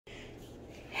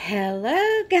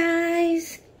Hello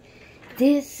guys,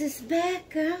 this is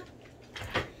Becca,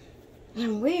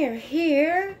 and we're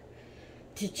here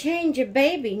to change a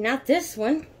baby. Not this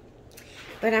one,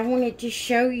 but I wanted to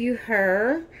show you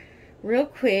her real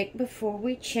quick before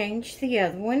we change the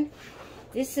other one.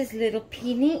 This is little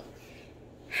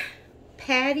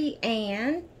Patty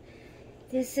Ann.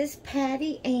 This is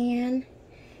Patty Ann.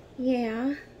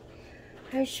 Yeah,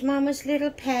 here's Mama's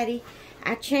little Patty.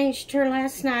 I changed her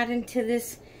last night into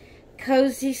this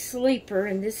cozy sleeper,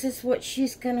 and this is what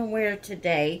she's gonna wear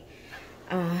today.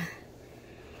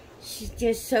 She's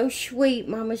just so sweet,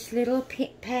 Mama's little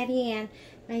Patty Ann.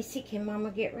 Macy, can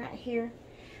Mama get right here?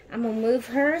 I'm gonna move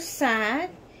her aside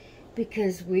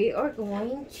because we are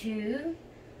going to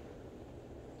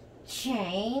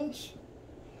change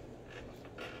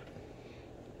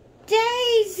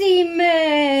Daisy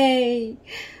May.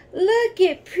 Look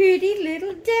at pretty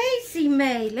little Daisy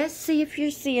May. Let's see if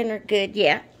you're seeing her good.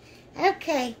 Yeah.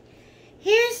 Okay,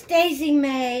 here's Daisy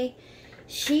May.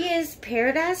 She is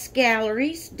Paradise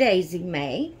Gallery's Daisy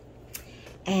May.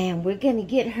 And we're going to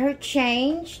get her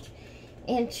changed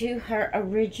into her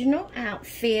original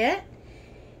outfit.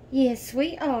 Yes,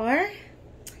 we are.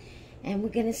 And we're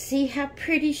going to see how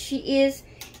pretty she is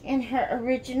in her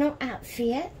original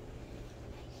outfit.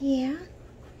 Yeah.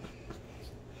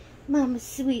 Mama's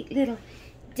sweet little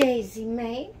Daisy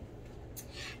May.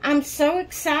 I'm so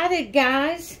excited,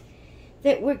 guys,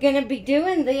 that we're going to be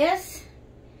doing this.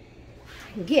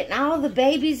 Getting all the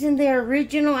babies in their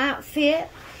original outfit.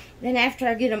 Then after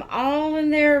I get them all in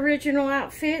their original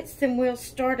outfits, then we'll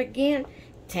start again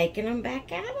taking them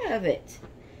back out of it.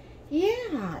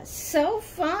 Yeah, it's so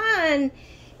fun.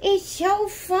 It's so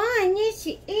fun. Yes,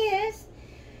 it is.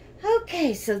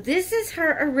 Okay, so this is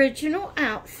her original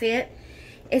outfit.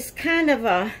 It's kind of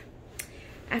a,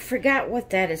 I forgot what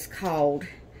that is called,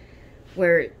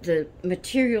 where the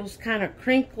material's kind of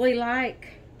crinkly like.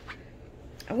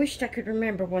 I wished I could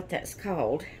remember what that's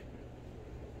called.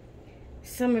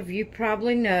 Some of you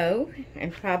probably know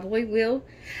and probably will.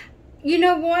 You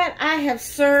know what? I have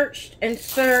searched and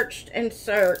searched and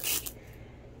searched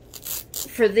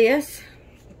for this.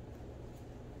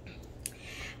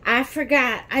 I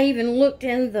forgot. I even looked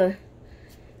in the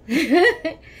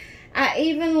I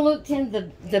even looked in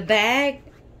the bag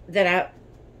that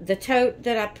the tote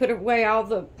that I put away all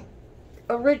the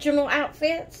original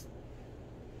outfits.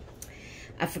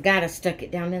 I forgot I stuck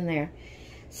it down in there.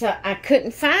 So I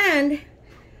couldn't find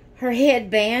her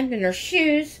headband and her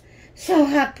shoes. So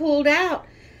I pulled out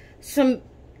a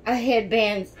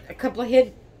couple of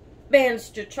headbands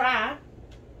to try.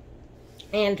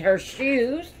 And her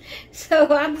shoes. So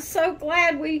I'm so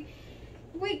glad we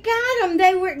got them.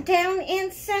 They were down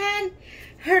inside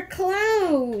her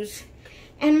clothes.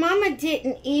 And Mama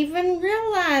didn't even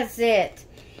realize it.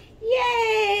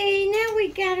 Yay! Now we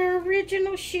got our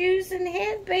original shoes and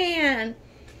headband.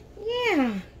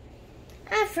 Yeah.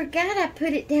 I forgot I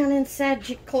put it down inside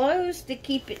your clothes to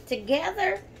keep it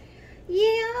together.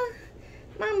 Yeah.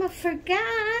 Mama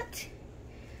forgot.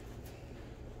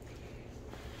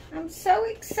 I'm so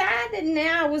excited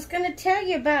now. I was going to tell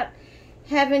you about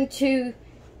having to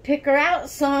pick her out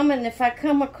some, and if I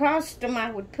come across them,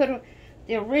 I would put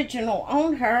the original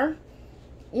on her,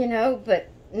 you know, but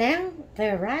now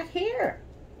they're right here.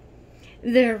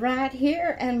 They're right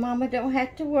here, and Mama don't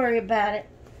have to worry about it.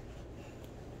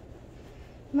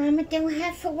 Mama don't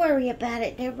have to worry about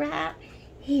it. They're right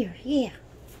here. Yeah.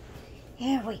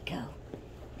 There we go.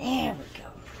 There we go.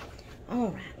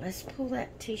 Alright, let's pull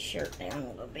that t-shirt down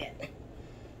a little bit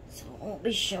so it won't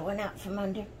be showing out from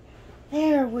under.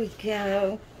 There we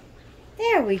go.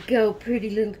 There we go, pretty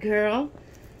little girl.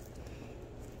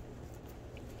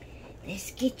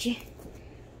 Let's get you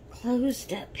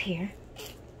closed up here.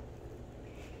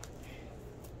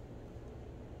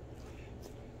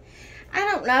 I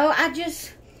don't know. I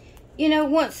just, you know,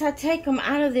 once I take them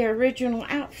out of their original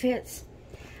outfits,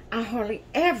 I hardly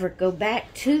ever go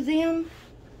back to them.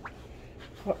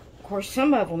 Of course,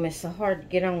 some of them is so hard to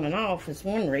get on and off is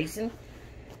one reason.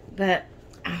 But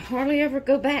I hardly ever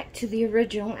go back to the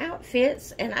original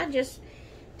outfits. And I just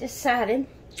decided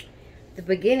the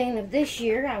beginning of this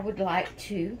year I would like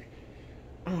to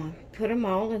put them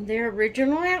all in their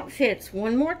original outfits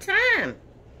one more time.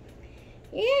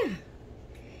 Yeah.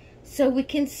 So we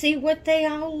can see what they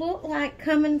all look like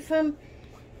coming from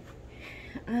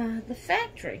the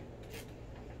factory.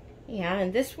 Yeah,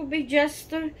 and this will be just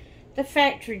the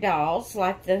factory dolls,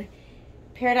 like the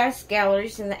Paradise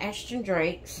Galleries and the Ashton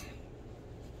Drakes.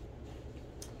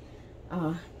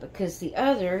 Because the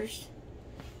others,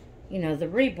 you know, the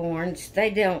reborns, they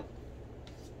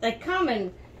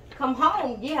come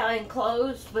home, yeah, in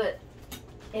clothes, but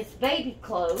it's baby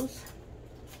clothes,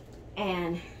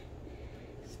 and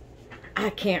I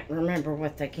can't remember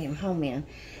what they came home in.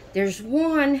 There's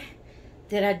one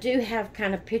that I do have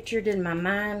kind of pictured in my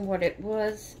mind what it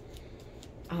was.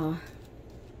 I'll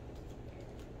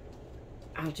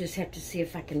just have to see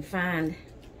if I can find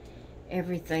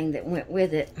everything that went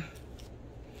with it.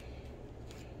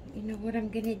 You know what I'm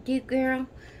gonna do, girl?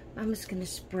 I'm just gonna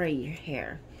spray your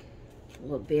hair a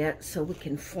little bit so we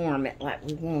can form it like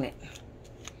we want it.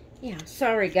 Yeah,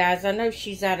 sorry guys, I know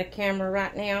she's out of camera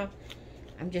right now.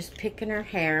 I'm just picking her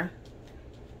hair.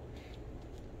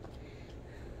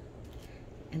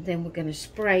 And then we're gonna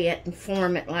spray it and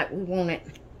form it like we want it.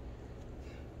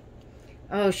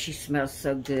 Oh, she smells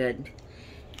so good.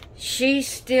 She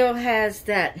still has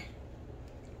that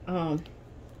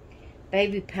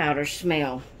baby powder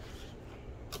smell.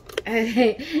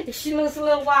 She looks a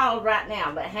little wild right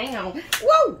now, but hang on.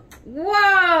 Whoa!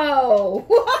 Whoa!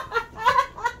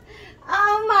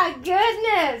 Oh my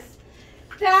goodness!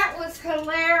 That was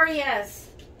hilarious.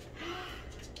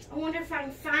 I wonder if I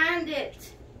can find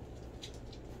it.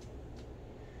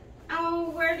 Oh,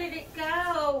 where did it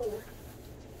go?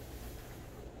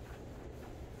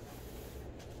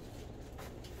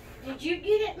 Did you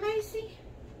get it, Macy?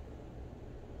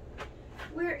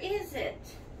 Where is it?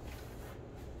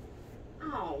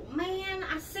 Oh, man,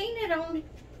 I seen it on...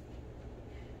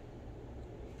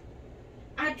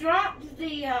 I dropped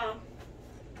the,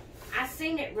 I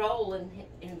seen it roll in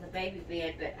the baby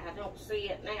bed, but I don't see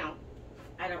it now.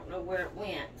 I don't know where it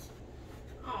went.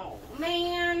 Oh,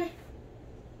 man.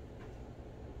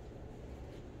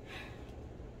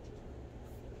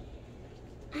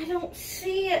 I don't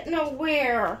see it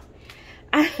nowhere.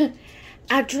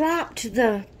 I dropped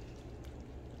the...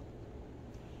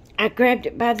 I grabbed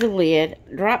it by the lid,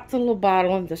 dropped the little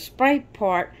bottle and the spray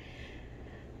part.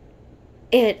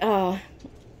 It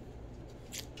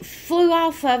flew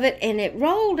off of it and it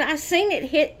rolled. I seen it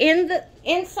hit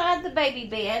inside the baby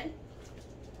bed.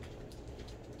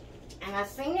 And I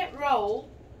seen it roll.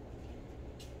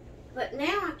 But now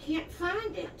I can't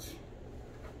find it.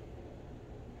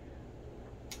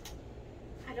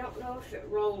 I don't know if it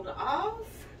rolled off.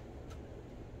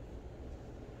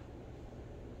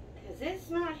 Because it's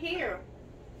not here.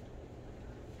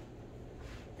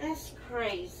 That's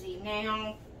crazy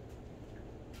now.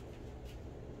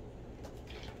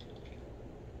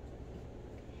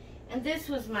 And this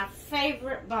was my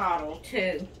favorite bottle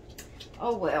too.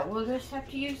 Oh well, we'll just have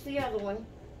to use the other one.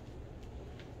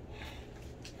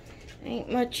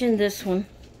 Ain't much in this one.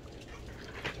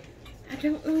 I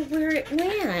don't know where it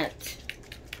went.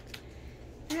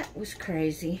 That was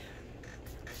crazy.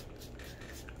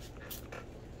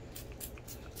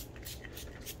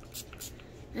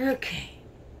 Okay.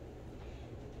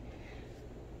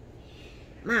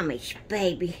 Mommy's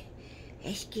baby.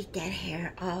 Let's get that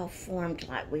hair all formed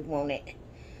like we want it.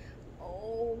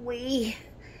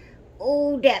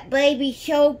 Oh, that baby's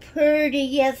so pretty.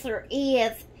 Yes, her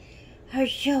is. Her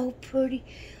so pretty.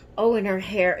 Oh, and her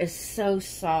hair is so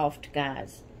soft,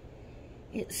 guys.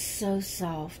 It's so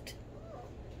soft.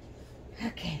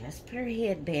 Okay, let's put her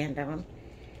headband on.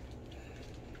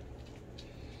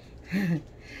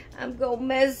 I'm gonna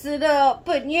mess it up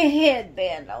putting your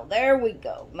headband on. There we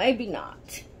go. Maybe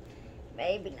not.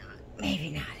 Maybe not. Maybe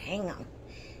not. Hang on.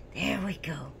 There we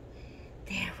go.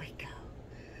 There we go.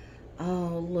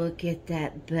 Oh, look at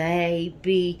that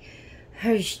baby.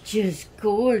 Her's just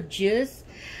gorgeous.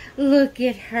 Look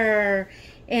at her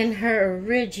in her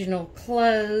original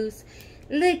clothes.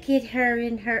 Look at her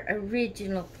in her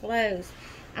original clothes.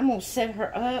 I'm going to set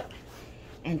her up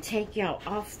and take y'all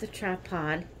off the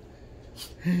tripod.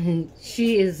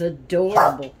 She is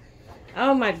adorable.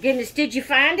 Oh my goodness. Did you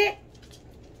find it?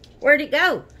 Where'd it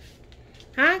go?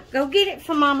 Huh? Go get it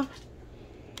for Mama.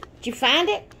 Did you find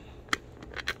it?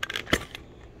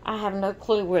 I have no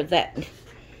clue where that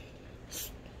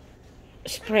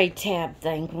spray tab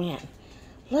thing went.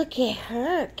 Look at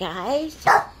her, guys.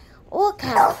 Look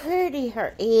how pretty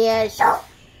her is.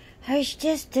 Her's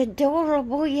just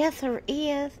adorable. Yes, her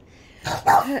is.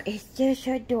 Her is just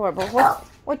adorable.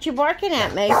 What you barking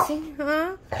at, Macy?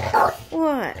 Huh?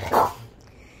 What?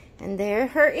 And there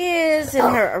her is in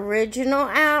her original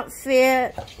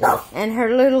outfit. And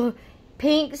her little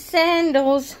pink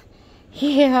sandals.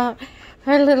 Yeah,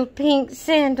 her little pink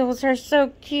sandals are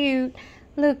so cute.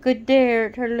 Look at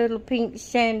there, her little pink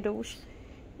sandals.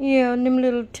 Yeah, and them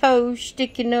little toes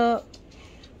sticking up.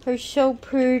 Her so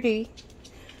pretty.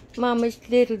 Mama's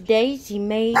little daisy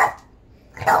maid.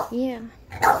 Yeah.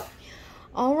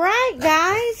 Alright,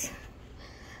 guys.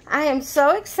 I am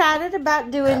so excited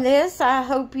about doing this. I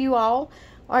hope you all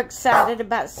are excited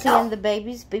about seeing the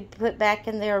babies be put back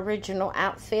in their original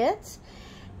outfits.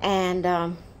 And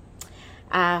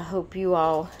I hope you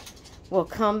all will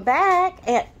come back.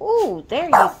 And, ooh, there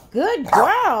you good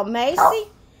girl, Macy.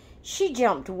 She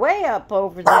jumped way up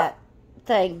over that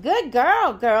thing. Good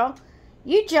girl, girl.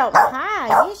 You jumped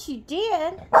high. Yes, you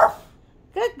did.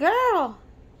 Good girl.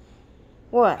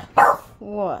 What?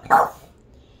 What?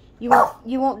 You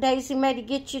want Daisy Mae to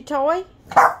get your toy?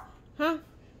 Huh?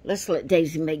 Let's let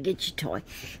Daisy Mae get your toy.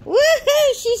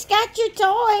 Woohoo! She's got your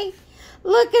toy.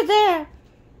 Look at there.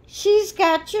 She's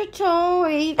got your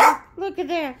toy. Look at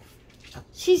there.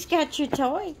 She's got your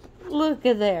toy. Look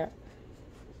at there.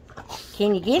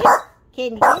 Can you get it?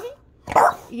 Can you get it?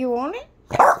 You want it?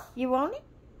 You want it?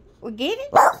 We'll get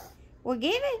it. We'll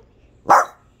get it.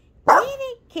 Get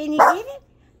it. Can you get it?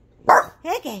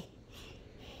 Okay.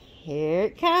 Here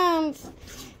it comes.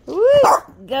 Woo!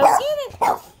 Go get it.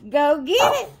 Go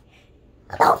get it.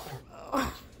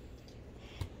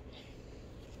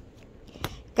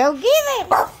 Go get it.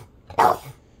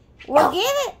 We'll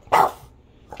get it.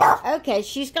 Okay,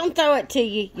 she's going to throw it to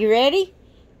you. You ready?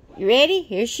 You ready?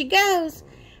 Here she goes.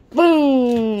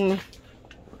 Boom.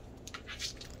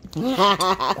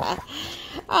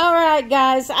 All right,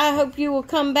 guys. I hope you will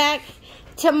come back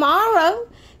tomorrow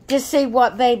to see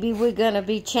what baby we're going to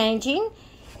be changing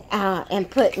and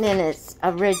putting in its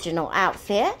original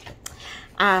outfit.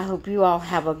 I hope you all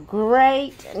have a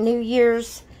great New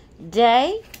Year's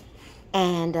Day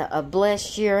and a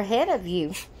blessed year ahead of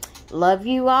you. Love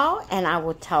you all, and I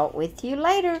will talk with you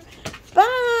later.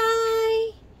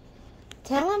 Bye.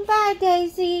 Tell them bye,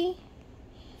 Daisy.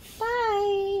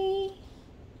 Bye.